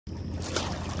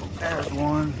There's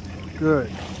one.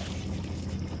 Good.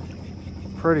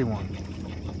 Pretty one.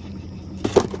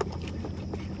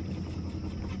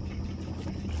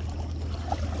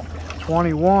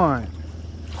 $21.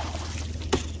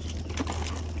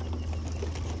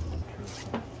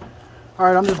 All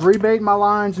right, I'm just rebaiting my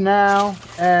lines now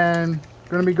and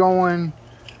gonna be going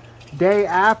day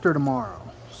after tomorrow.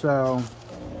 So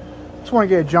just want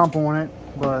to get a jump on it,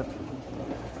 but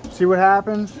see what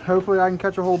happens. Hopefully I can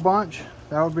catch a whole bunch.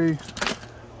 That would be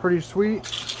pretty sweet.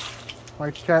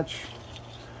 Like to catch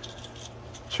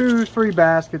 2-3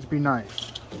 baskets, be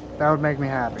nice. That would make me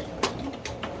happy.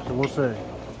 So we'll see.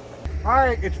 All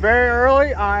right, it's very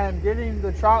early. I am getting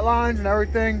the trot lines and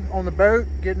everything on the boat,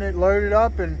 getting it loaded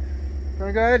up, and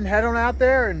gonna go ahead and head on out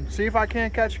there and see if I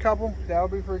can't catch a couple. That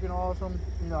would be freaking awesome.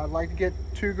 You know, I'd like to get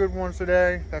 2 good ones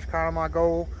today. That's kind of my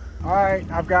goal. All right,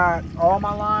 I've got all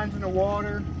my lines in the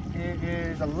water. It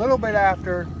is a little bit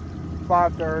after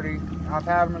 5:30. I've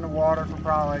had them in the water for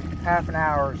probably half an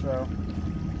hour or so.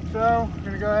 So I'm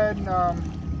gonna go ahead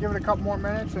and give it a couple more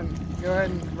minutes and go ahead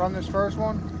and run this first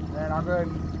one. And I'll go ahead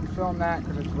and film that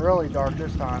because it's really dark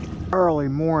this time. Early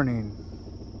morning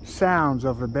sounds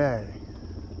of the bay.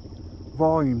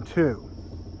 Volume 2,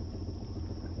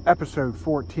 episode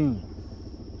 14.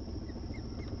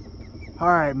 All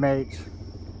right, mates.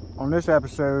 On this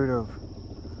episode of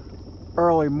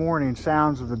Early Morning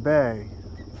Sounds of the Bay,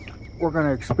 we're going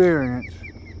to experience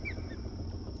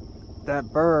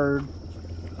that bird,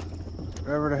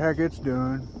 whatever the heck it's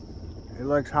doing. It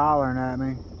likes hollering at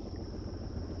me.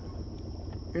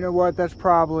 You know what? That's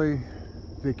probably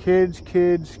the kids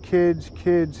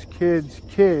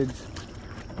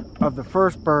of the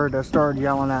first bird that started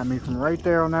yelling at me from right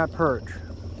there on that perch.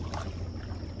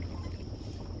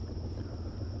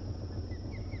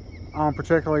 I don't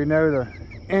particularly know the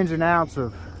ins and outs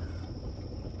of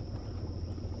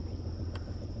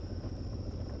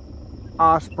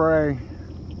osprey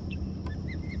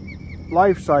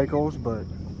life cycles, but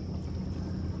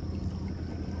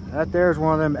that there's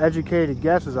one of them educated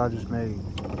guesses I just made.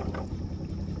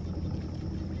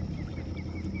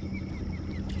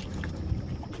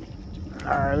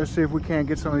 Alright, let's see if we can't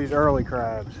get some of these early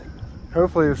crabs.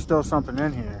 Hopefully there's still something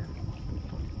in here.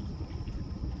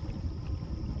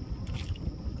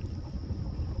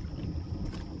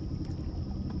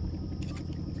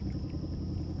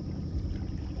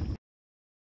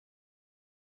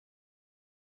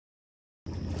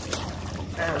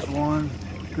 There's one.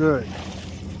 Good.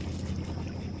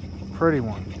 Pretty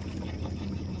one.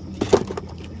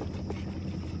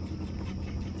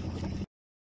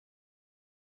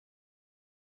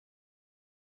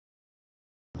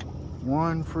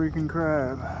 One freaking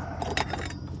crab.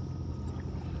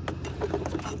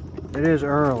 It is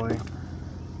early.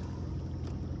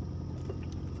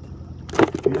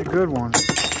 He's a good one.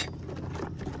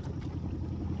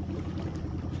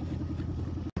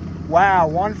 Wow,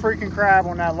 one freaking crab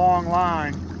on that long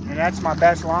line, and that's my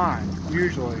best line,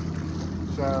 usually.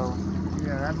 So,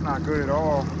 yeah, that's not good at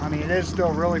all. I mean, it is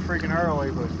still really freaking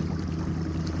early, but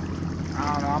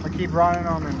I don't know. I'm gonna keep running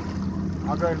them, and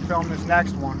I'll go ahead and film this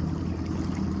next one.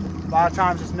 A lot of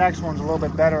times this next one's a little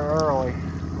bit better early,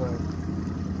 but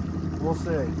we'll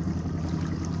see.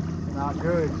 Not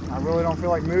good. I really don't feel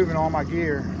like moving all my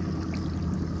gear.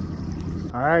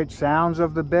 All right, Sounds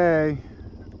of the Bay,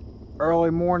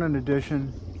 early morning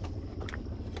edition.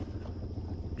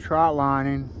 Trot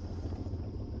lining,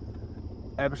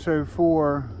 episode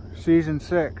 4, season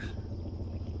 6.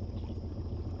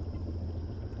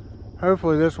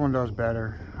 Hopefully this one does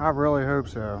better. I really hope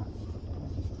so.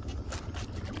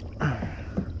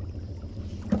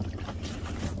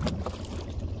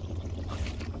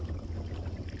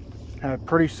 Had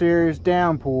pretty serious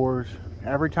downpours.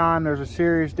 Every time there's a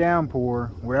serious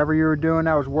downpour, whatever you were doing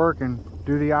that was working,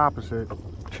 do the opposite.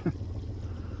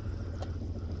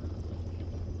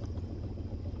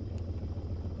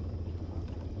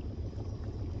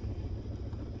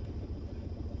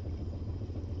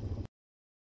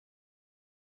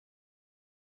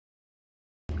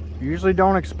 Usually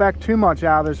don't expect too much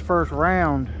out of this first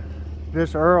round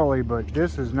this early, but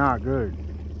this is not good.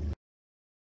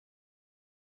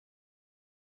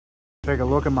 Take a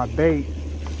look at my bait.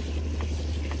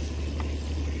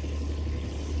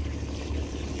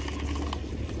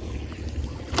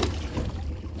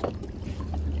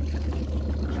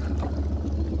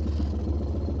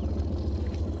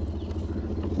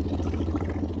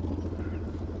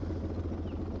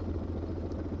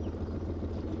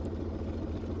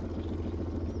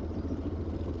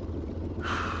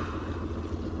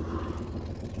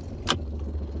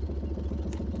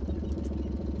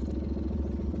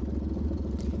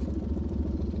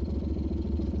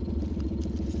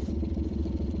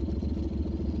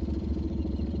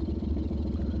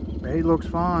 8 looks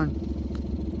fine.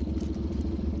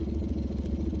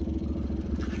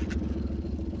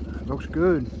 It looks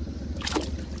good.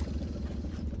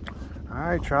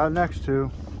 Alright, try the next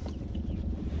 2.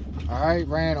 Alright,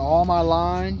 ran all my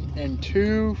line and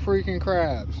 2 freaking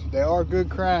crabs. They are good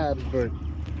crabs, but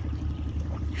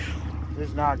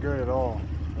it's not good at all.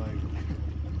 Like,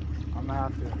 I'm gonna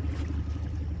have to,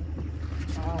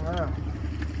 I don't know.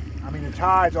 I mean, the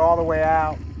tide's all the way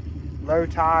out. Low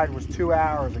tide was 2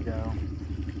 hours ago.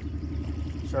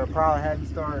 So it probably hadn't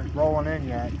started rolling in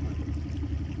yet.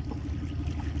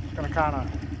 It's gonna kind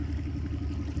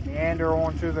of meander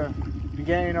onto the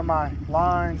beginning of my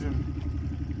lines and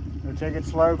take it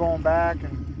slow going back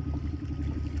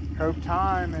and hope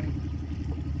time, and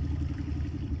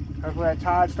hopefully that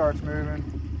tide starts moving.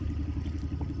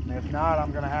 And if not,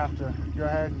 I'm gonna have to go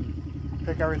ahead and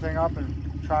pick everything up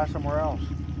and try somewhere else.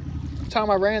 The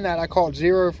time I ran that, I caught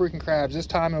 0 freaking crabs. This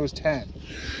time it was 10.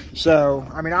 So,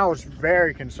 I mean, I was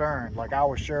very concerned. Like, I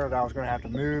was sure that I was gonna have to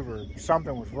move or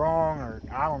something was wrong, or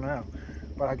I don't know.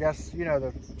 But I guess, you know,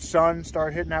 the sun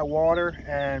started hitting that water,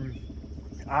 and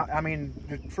I mean,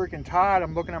 the freaking tide,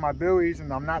 I'm looking at my buoys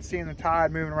and I'm not seeing the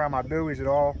tide moving around my buoys at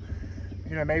all.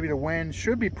 You know, maybe the wind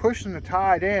should be pushing the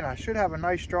tide in. I should have a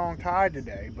nice strong tide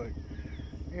today, but,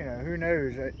 you know, who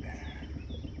knows?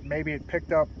 Maybe it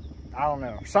picked up, I don't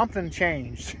know. Something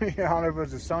changed. I don't know if it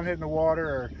was the sun hitting the water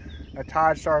or a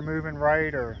tide started moving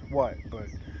right or what. But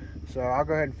so I'll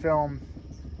go ahead and film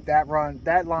that run.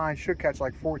 That line should catch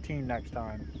like 14 next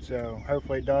time. So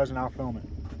hopefully it does, and I'll film it.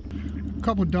 A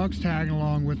couple ducks tagging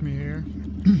along with me here.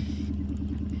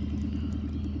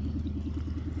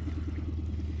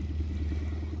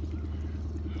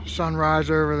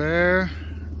 Sunrise over there.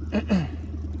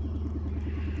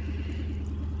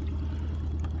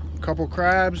 Couple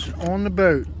crabs on the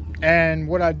boat. And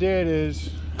what I did is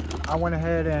I went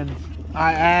ahead and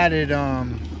I added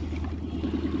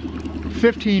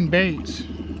 15 baits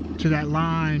to that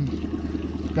line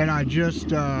that I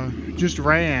just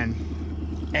ran.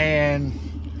 And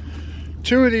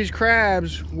 2 of these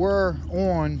crabs were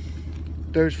on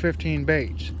those 15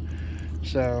 baits.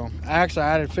 So actually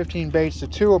I added 15 baits to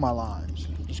 2 of my lines.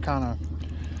 Just kind of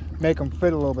make them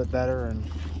fit a little bit better, and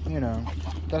you know,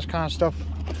 that's kind of stuff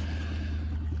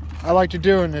I like to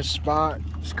do in this spot.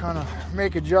 Just kind of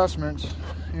make adjustments,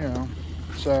 you know.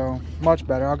 So much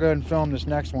better. I'll go ahead and film this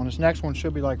next one. This next one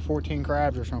should be like 14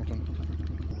 crabs or something.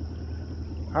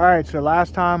 All right, so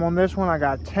last time on this one I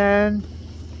got 10.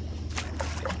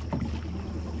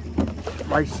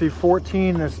 Might see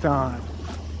 14 this time.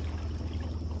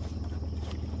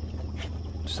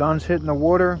 Sun's hitting the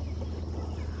water.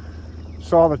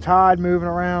 Saw the tide moving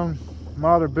around my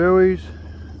other buoys.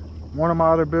 One of my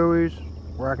other buoys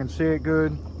where I can see it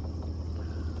good.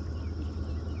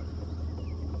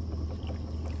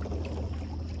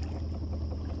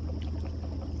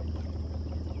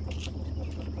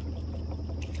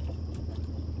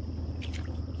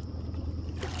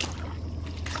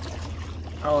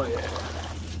 Oh yeah.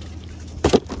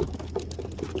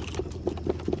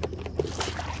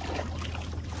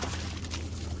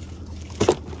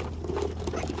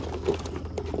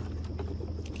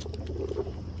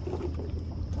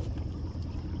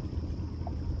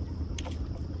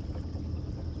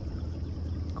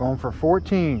 Going for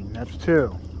 14, that's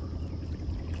 2.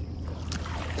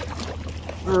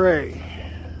 3.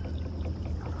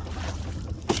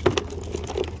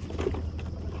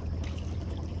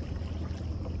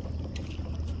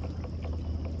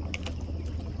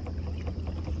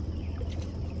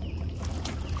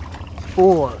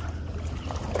 4.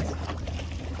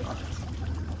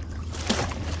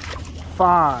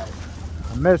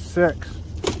 5. I missed 6.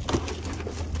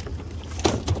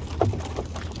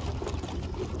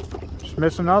 Just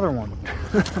missed another one.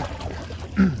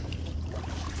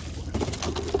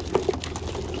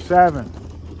 7.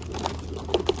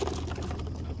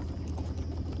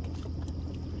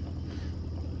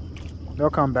 They'll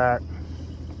come back.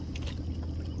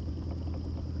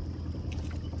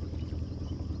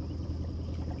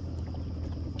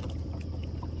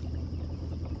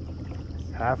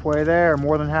 Halfway there,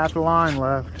 more than half the line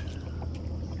left.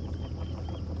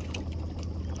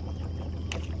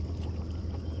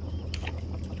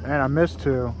 And I missed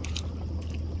 2.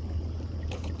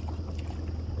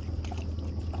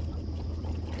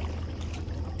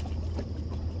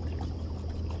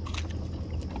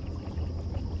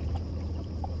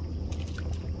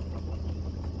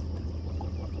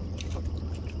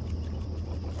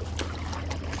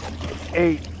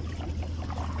 Eight,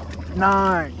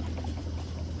 9,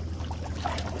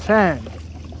 10.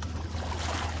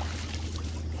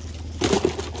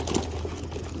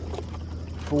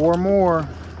 4 more.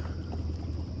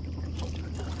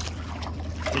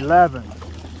 11.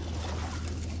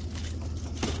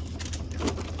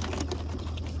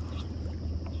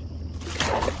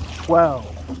 12.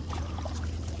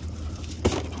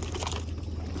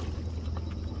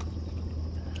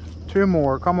 2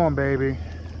 more. Come on, baby.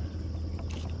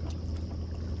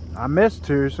 I missed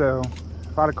 2, so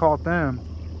if I'd have caught them,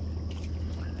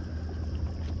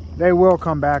 they will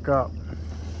come back up.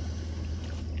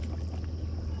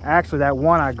 Actually, that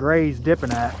one I grazed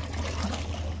dipping at.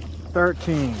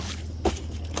 13.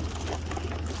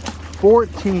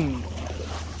 14.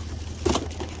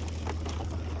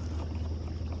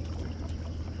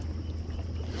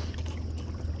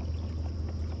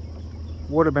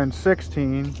 Would have been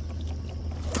 16.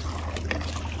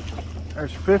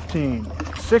 There's 15,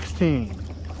 16,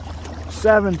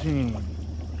 17.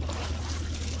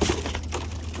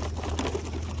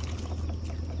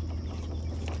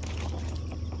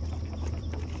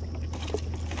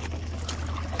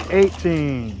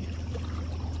 18.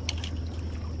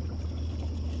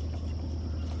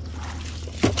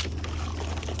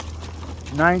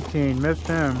 19, missed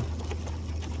him.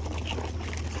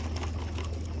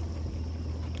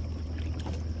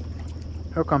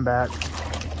 He'll come back.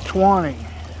 20.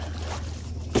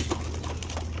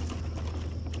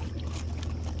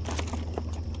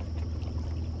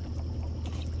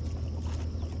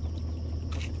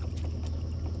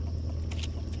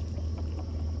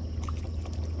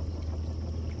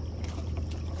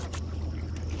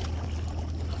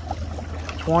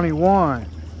 21.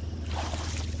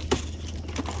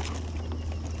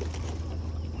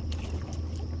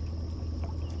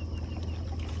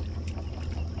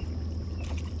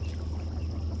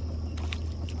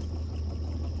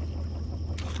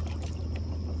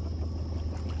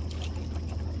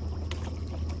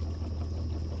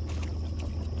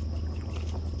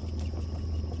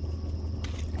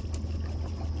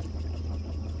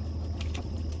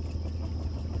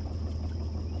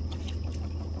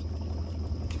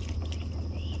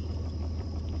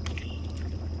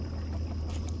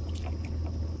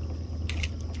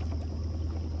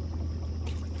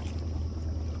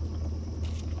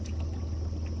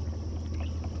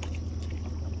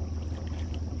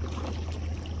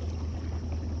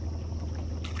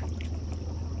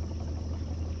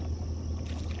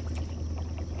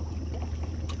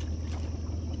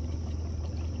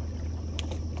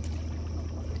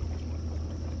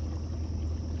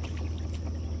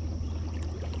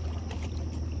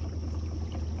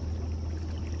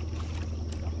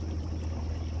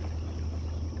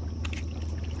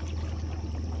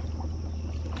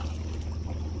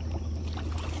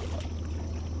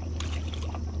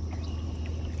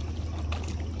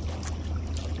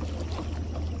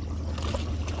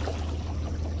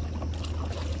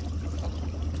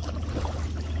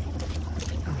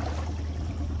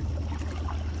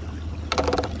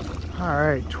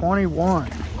 21.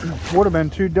 Would have been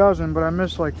 2 dozen, but I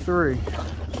missed like 3.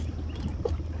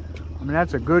 I mean,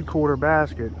 that's a good quarter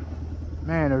basket.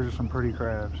 Man, those are some pretty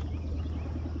crabs.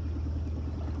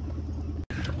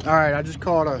 All right, I just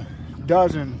caught a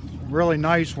dozen really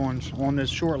nice ones on this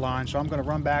short line, so I'm going to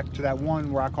run back to that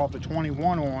one where I caught the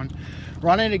 21 on,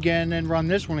 run it again, then run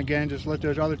this one again, just let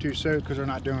those other 2 soak because they're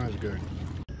not doing as good.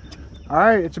 All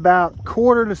right, it's about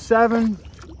 6:45,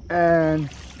 and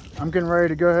I'm getting ready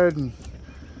to go ahead and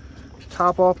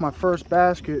top off my first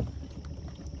basket.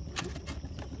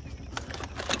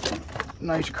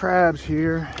 Nice crabs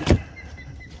here.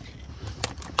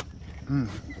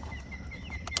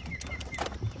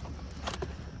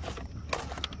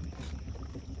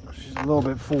 She's a little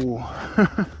bit full.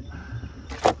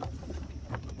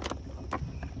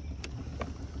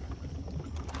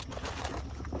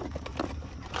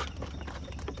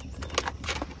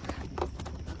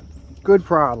 Good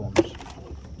problems.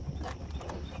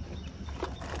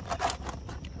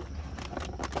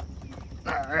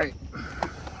 All right,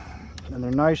 and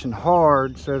they're nice and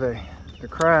hard, so the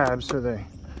crabs, so they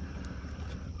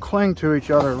cling to each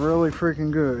other really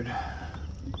freaking good.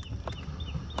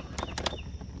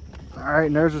 All right,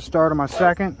 and there's the start of my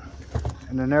second,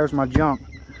 and then there's my junk.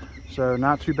 So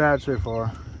not too bad so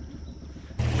far.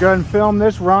 Go ahead and film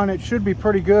this run. It should be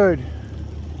pretty good.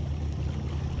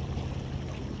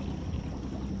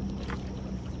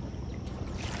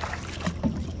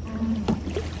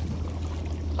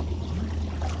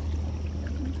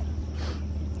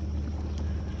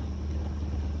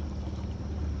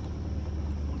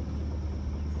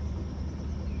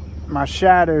 My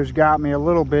shadows got me a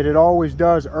little bit. It always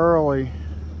does early.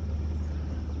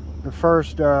 The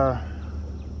first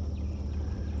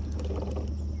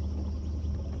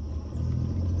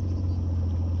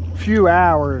few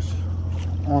hours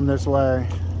on this lay.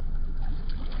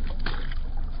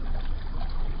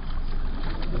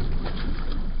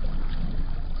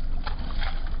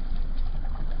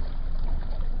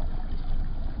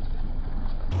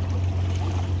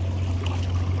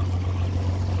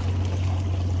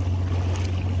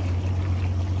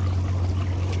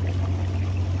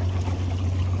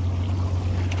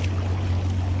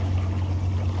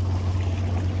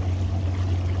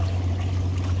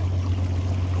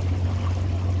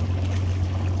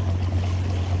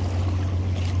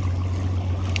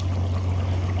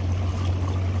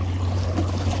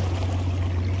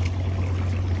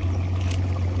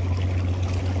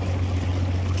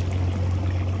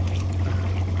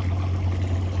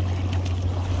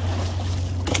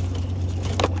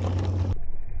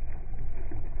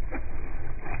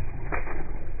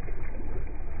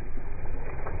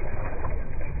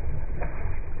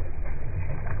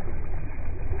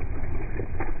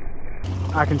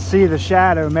 I can see the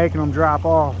shadow making them drop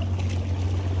off.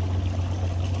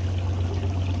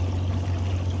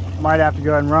 Might have to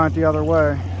go ahead and run it the other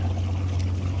way.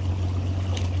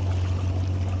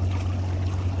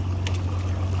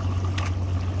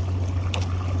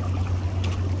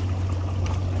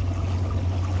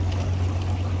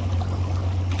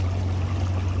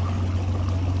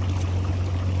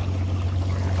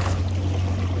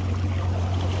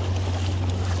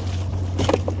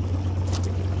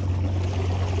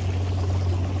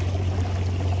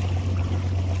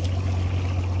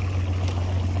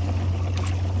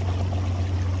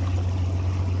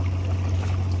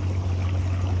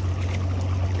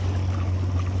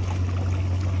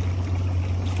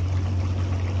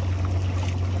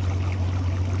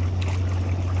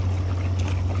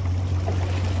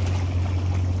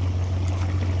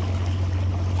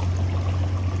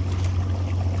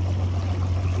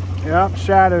 Yep,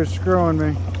 shadow's screwing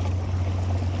me.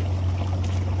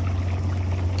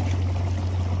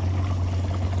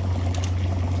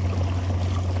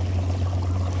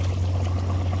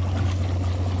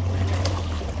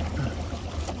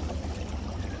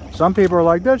 Some people are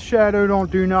like, that shadow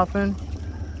don't do nothing.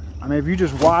 I mean, if you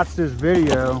just watch this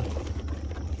video,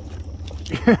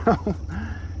 you know,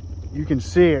 you can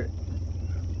see it.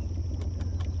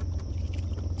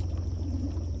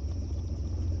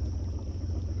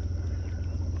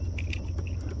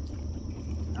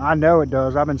 I know it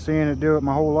does. I've been seeing it do it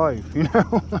my whole life, you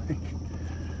know?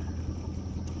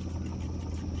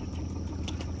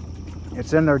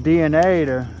 It's in their DNA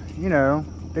to, you know,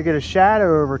 they get a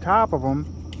shadow over top of them.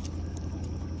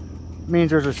 It means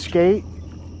there's a skate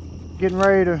getting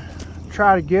ready to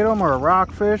try to get them, or a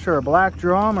rockfish, or a black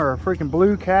drum, or a freaking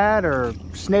blue cat, or a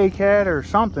snakehead, or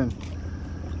something.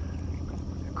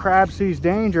 Crab sees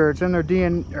danger, it's in their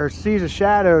DNA, or sees a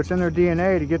shadow, it's in their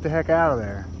DNA to get the heck out of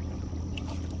there.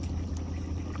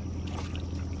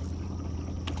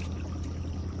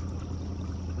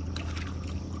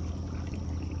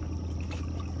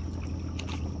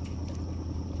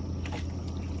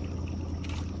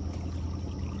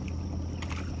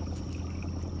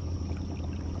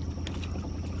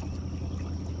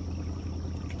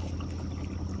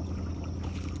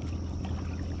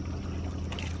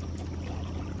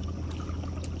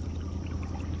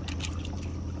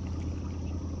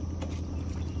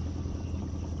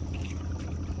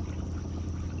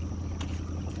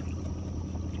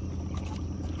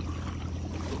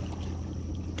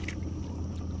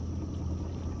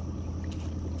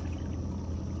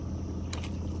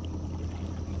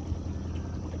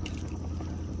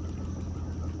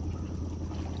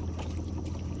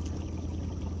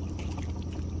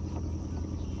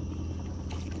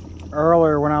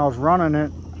 Earlier when I was running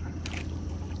it,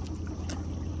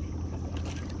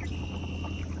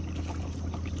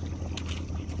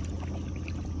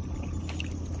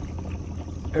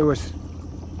 it was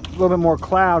a little bit more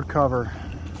cloud cover.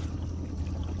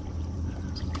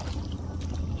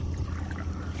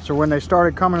 So when they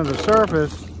started coming to the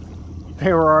surface,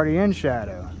 they were already in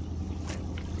shadow.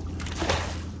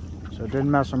 So it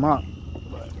didn't mess them up.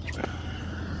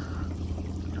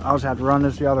 I'll just have to run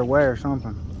this the other way or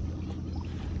something.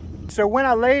 So when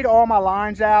I laid all my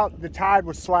lines out, the tide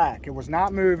was slack. It was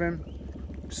not moving.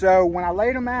 So when I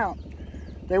laid them out,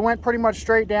 they went pretty much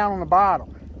straight down on the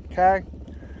bottom, okay?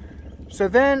 So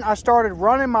then I started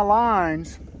running my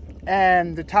lines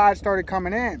and the tide started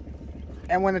coming in.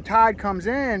 And when the tide comes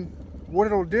in, what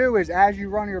it'll do is, as you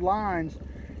run your lines,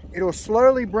 it'll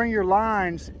slowly bring your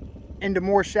lines into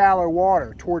more shallow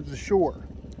water towards the shore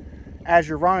as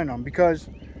you're running them. Because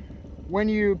when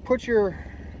you put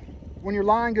when your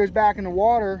line goes back in the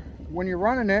water, when you're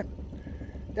running it,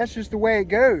 that's just the way it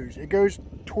goes. It goes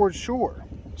towards shore.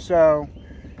 So,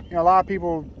 you know, a lot of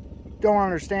people don't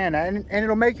understand that. And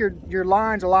it'll make your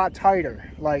lines a lot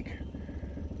tighter. Like,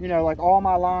 you know, like all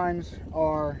my lines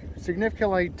are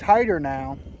significantly tighter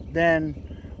now than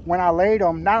when I laid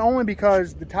them. Not only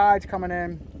because the tide's coming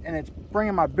in and it's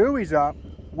bringing my buoys up,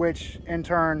 which in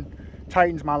turn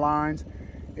tightens my lines,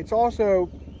 it's also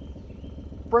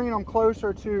bringing them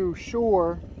closer to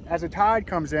shore as the tide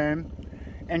comes in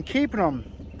and keeping them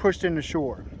pushed into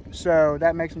shore. So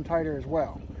that makes them tighter as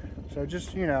well. So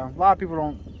just, you know, a lot of people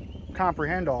don't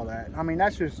comprehend all that. I mean,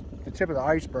 that's just the tip of the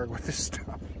iceberg with this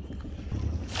stuff.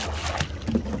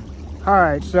 All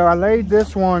right, so I laid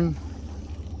this one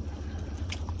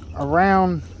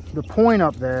around the point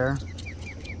up there,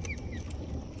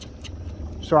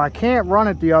 so I can't run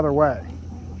it the other way,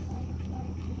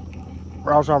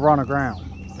 or else I'll run aground.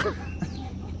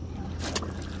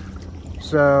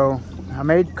 So I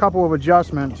made a couple of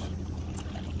adjustments.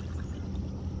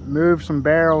 move some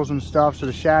barrels and stuff so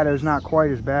the shadow's not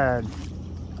quite as bad.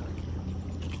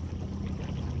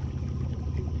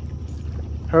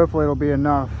 Hopefully it'll be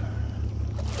enough.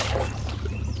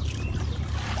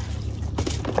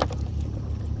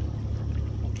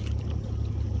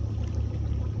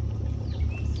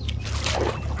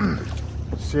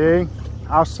 See?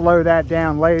 I'll slow that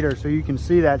down later so you can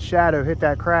see that shadow hit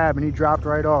that crab and he dropped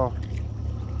right off.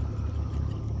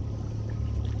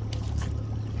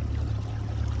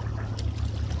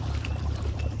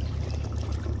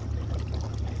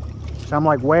 So I'm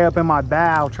like way up in my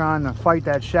bow trying to fight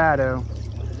that shadow.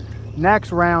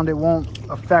 Next round it won't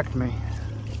affect me.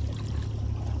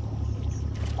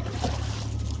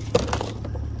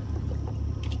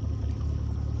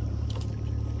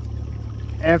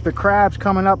 And if the crab's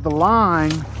coming up the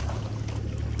line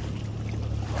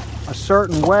a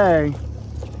certain way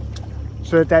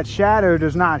so that that shadow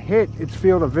does not hit its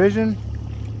field of vision,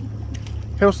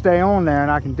 he'll stay on there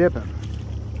and I can dip him.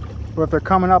 But if they're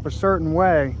coming up a certain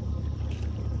way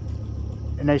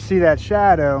and they see that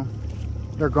shadow,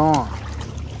 they're gone.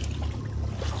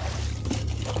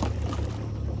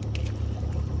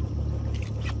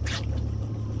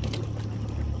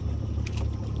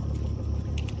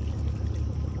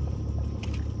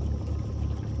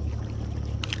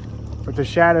 But the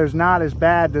shadow's not as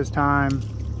bad this time.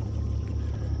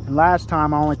 And last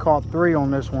time I only caught 3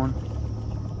 on this one.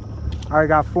 I already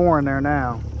got 4 in there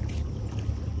now.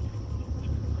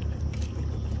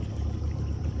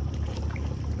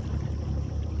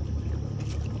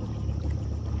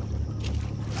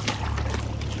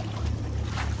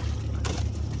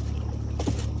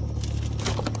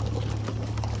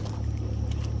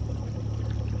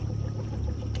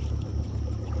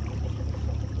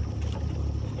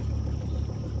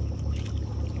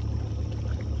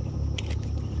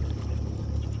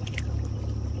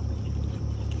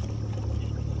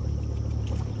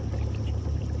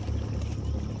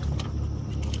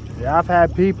 Yeah, I've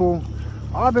had people,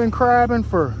 I've been crabbing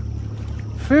for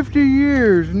 50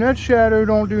 years and that shadow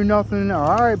don't do nothing.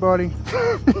 All right, buddy.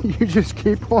 You just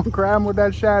keep on crabbing with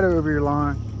that shadow over your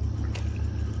line.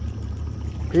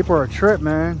 People are a trip,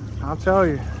 man. I'll tell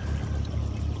you.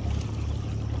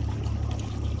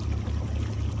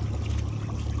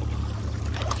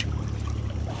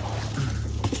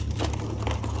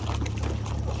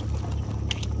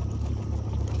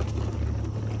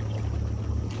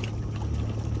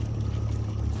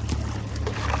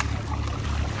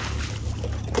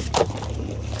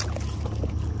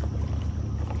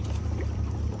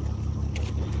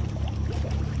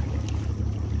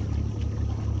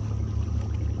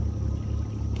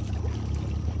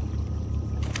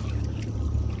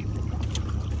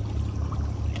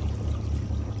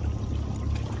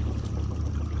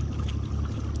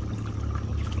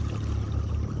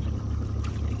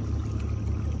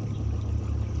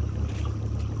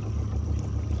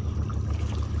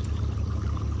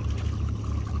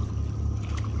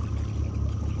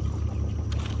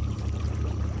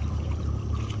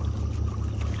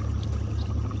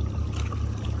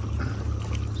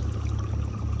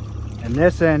 And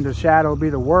this end, the shadow will be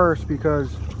the worst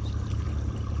because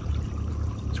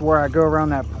it's where I go around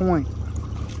that point.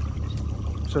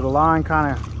 So the line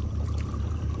kind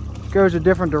of goes a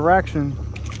different direction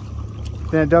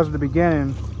than it does at the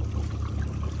beginning.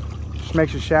 Just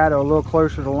makes the shadow a little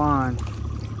closer to the line.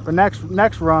 But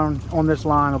next run on this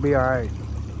line will be all right.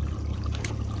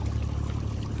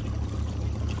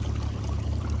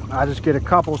 I just get a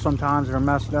couple sometimes that are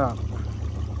messed up.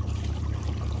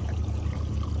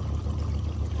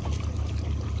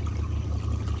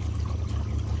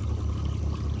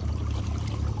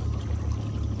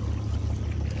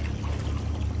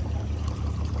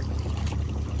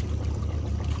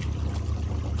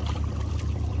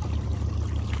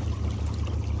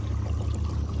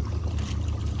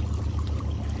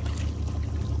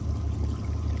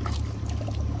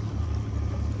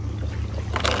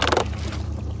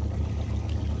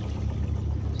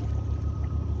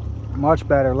 Much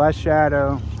better, less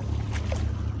shadow,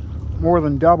 more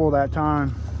than double that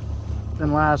time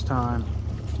than last time.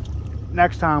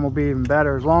 Next time will be even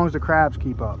better as long as the crabs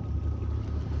keep up.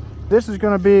 This is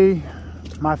going to be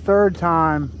my 3rd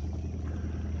time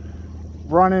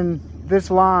running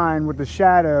this line with the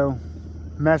shadow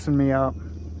messing me up.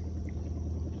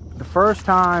 The first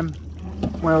time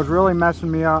when it was really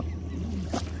messing me up,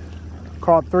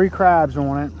 caught 3 crabs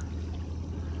on it.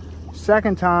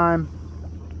 Second time,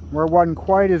 where it wasn't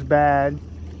quite as bad,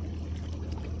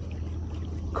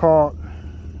 caught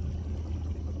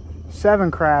 7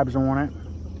 crabs on it.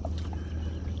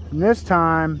 And this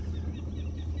time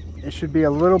it should be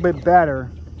a little bit better,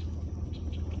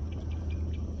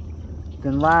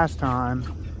 than last time.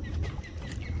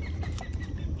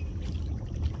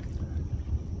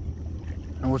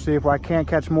 And we'll see if I can't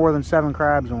catch more than 7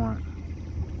 crabs on it.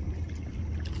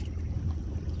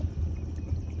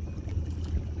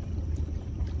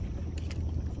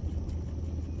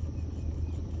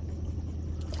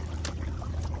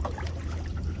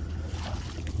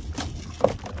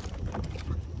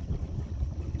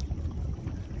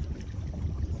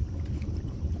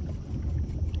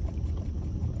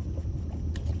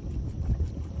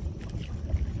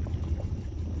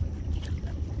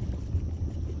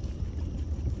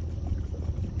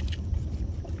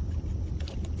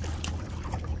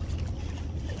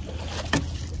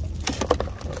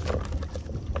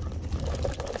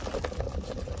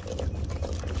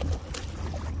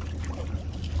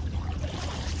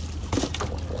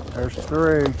 There's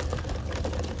 3.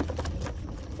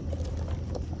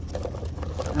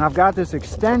 And I've got this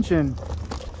extension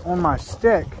on my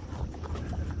stick.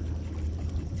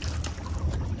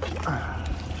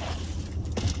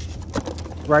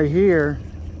 Right here.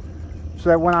 So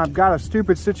that when I've got a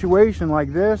stupid situation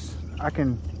like this, I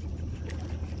can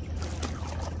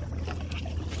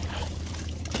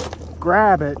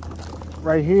grab it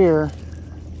right here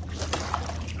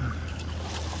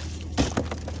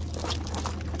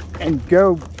and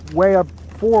go way up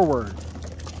forward.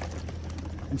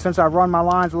 And since I run my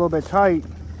lines a little bit tight,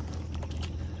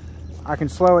 I can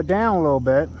slow it down a little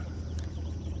bit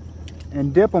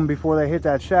and dip them before they hit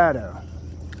that shadow.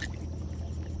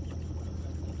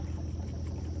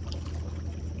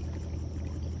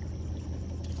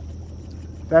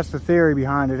 That's the theory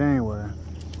behind it anyway.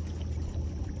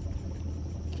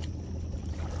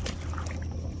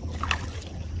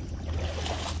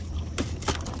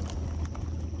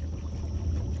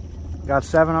 Got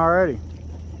 7 already.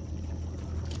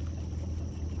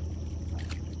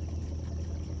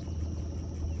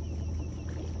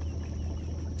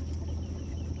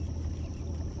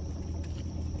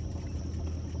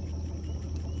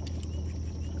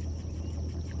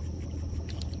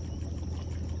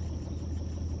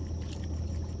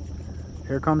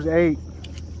 Here comes 8.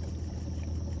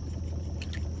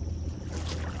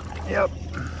 Yep.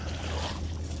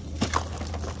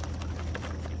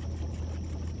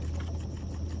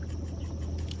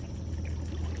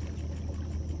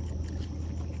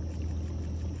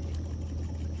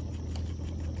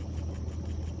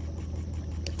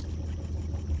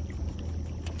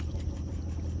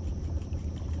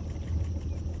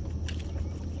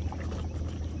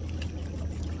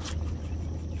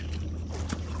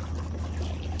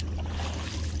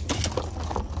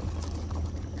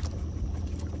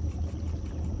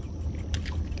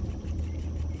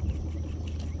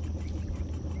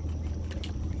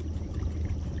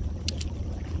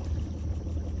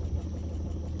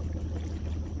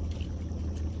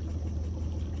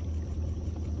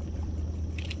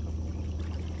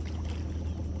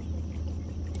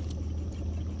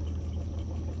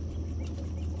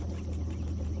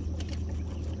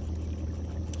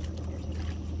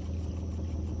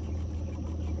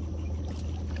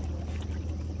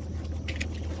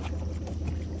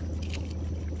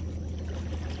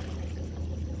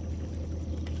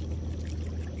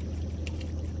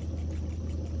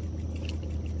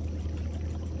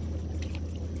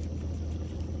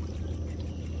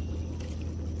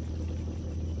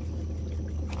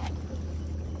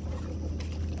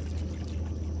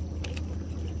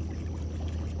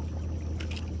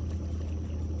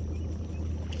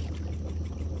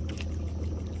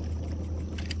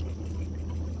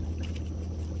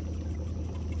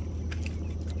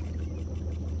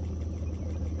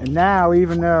 And now,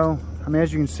 even though, I mean,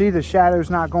 as you can see, the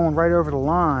shadow's not going right over the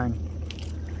line,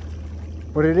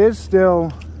 but it is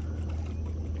still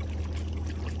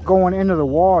going into the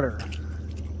water.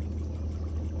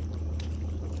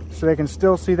 So they can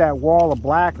still see that wall of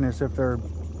blackness if they're,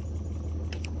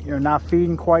 you know, not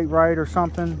feeding quite right or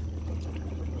something.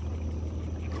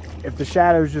 If the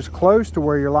shadow's just close to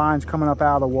where your line's coming up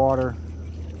out of the water,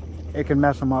 it can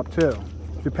mess them up too,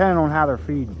 depending on how they're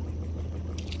feeding.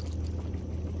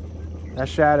 That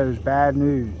shadow is bad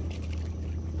news.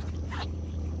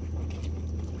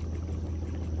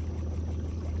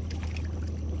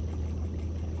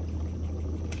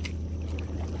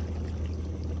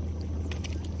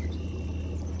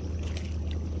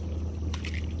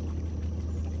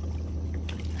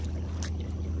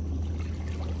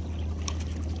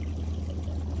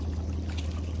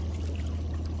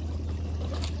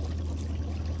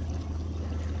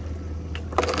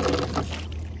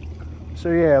 So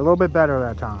yeah, a little bit better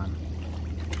that time.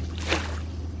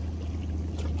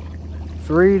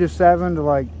 3 to 7 to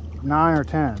like 9 or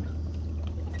 10.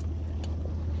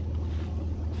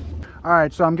 All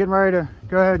right, so I'm getting ready to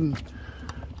go ahead and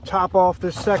top off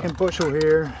this second bushel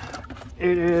here.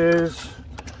 It is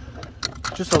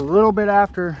just a little bit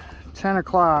after 10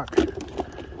 o'clock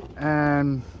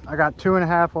and I got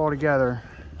 2.5 altogether.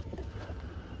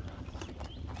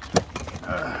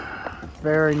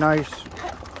 Very nice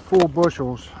full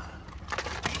bushels.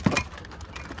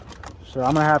 So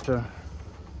I'm gonna have to,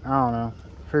 I don't know,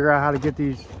 figure out how to get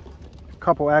these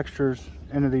couple extras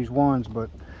into these ones.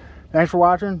 But thanks for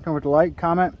watching. Don't forget to like,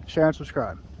 comment, share, and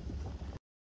subscribe.